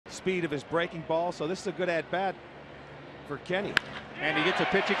speed of his breaking ball. So this is a good at-bat for Kenny. And he gets a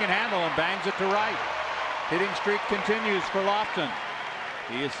pitch he can handle and bangs it to right. Hitting streak continues for Lofton.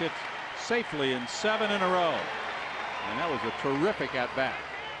 He has hit safely in 7 in a row. And that was a terrific at-bat.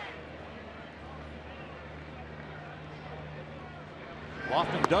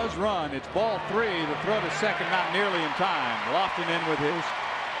 Lofton does run. It's ball 3. The throw to second not nearly in time. Lofton in with his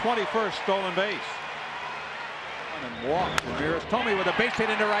 21st stolen base. And walks Ramirez. Tomey with a base hit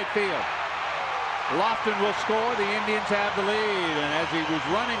into right field. Lofton will score. The Indians have the lead. And as he was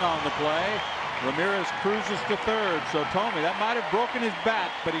running on the play, Ramirez cruises to third. So Tomey, that might have broken his bat,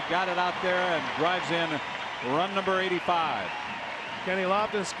 but he got it out there and drives in run number 85. Kenny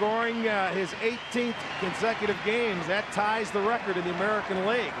Lofton scoring his 18th consecutive games. That ties the record in the American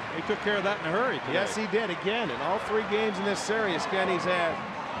League. He took care of that in a hurry today. Yes, he did. Again, in all 3 games in this series, Kenny's had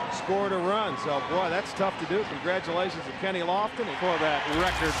scored a run. So, boy, that's tough to do. Congratulations to Kenny Lofton for that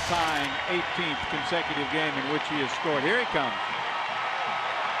record-tying 18th consecutive game in which he has scored. Here he comes.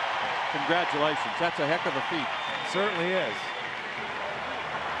 Congratulations. That's a heck of a feat. It certainly is.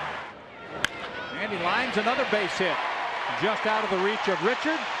 And he lines another base hit. Just out of the reach of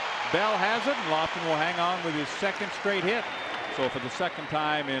Richard. Bell has it, and Lofton will hang on with his 2nd straight hit. So for the 2nd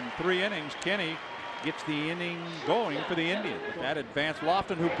time in 3 innings, Kenny gets the inning going for the Indians. That advanced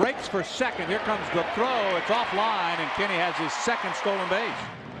Lofton, who breaks for second. Here comes the throw. It's offline, and Kenny has his 2nd stolen base.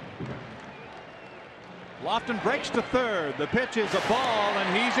 Lofton breaks to third. The pitch is a ball, and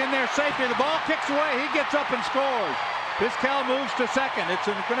he's in there safely. The ball kicks away. He gets up and scores. Vizquel moves to second. It's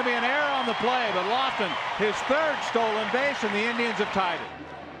going to be an error on the play, but Lofton, his 3rd stolen base, and the Indians have tied it.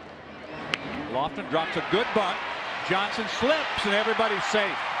 Lofton drops a good bunt. Johnson slips, and everybody's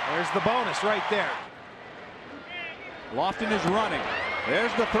safe. There's the bonus right there. Lofton is running.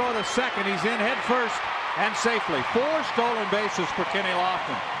 There's the throw to second. He's in head first and safely. 4 stolen bases for Kenny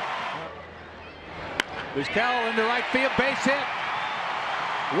Lofton. Vizquel into right field, base hit.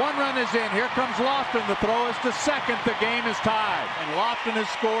 1 run is in. Here comes Lofton. The throw is to second. The game is tied. And Lofton has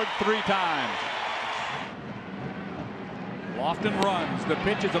scored 3 times. Lofton runs. The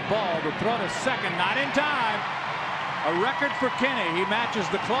pitch is a ball. The throw to second. Not in time. A record for Kenny. He matches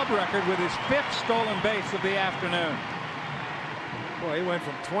the club record with his 5th stolen base of the afternoon. Boy, he went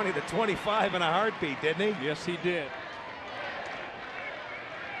from 20 to 25 in a heartbeat, didn't he? Yes, he did.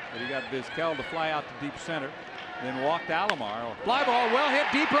 But he got Vizquel to fly out to deep center. Then walked Alomar. Fly ball, well hit,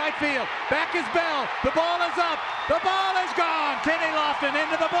 deep right field. Back is Bell. The ball is up. The ball is gone. Kenny Lofton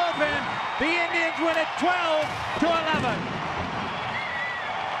into the bullpen. The Indians win it 12-11.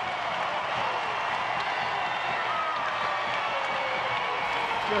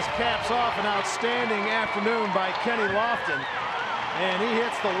 Just caps off an outstanding afternoon by Kenny Lofton. And he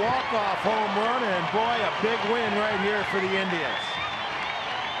hits the walk-off home run, and boy, a big win right here for the Indians.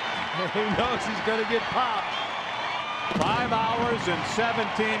 He knows he's going to get popped. 5 hours and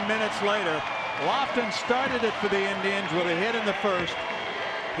 17 minutes later, Lofton started it for the Indians with a hit in the 1st.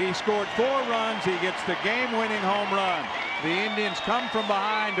 He scored 4 runs. He gets the game-winning home run. The Indians come from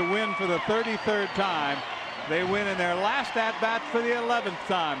behind to win for the 33rd time. They win in their last at-bat for the 11th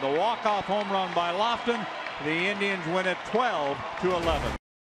time. The walk-off home run by Lofton. The Indians win it 12-11.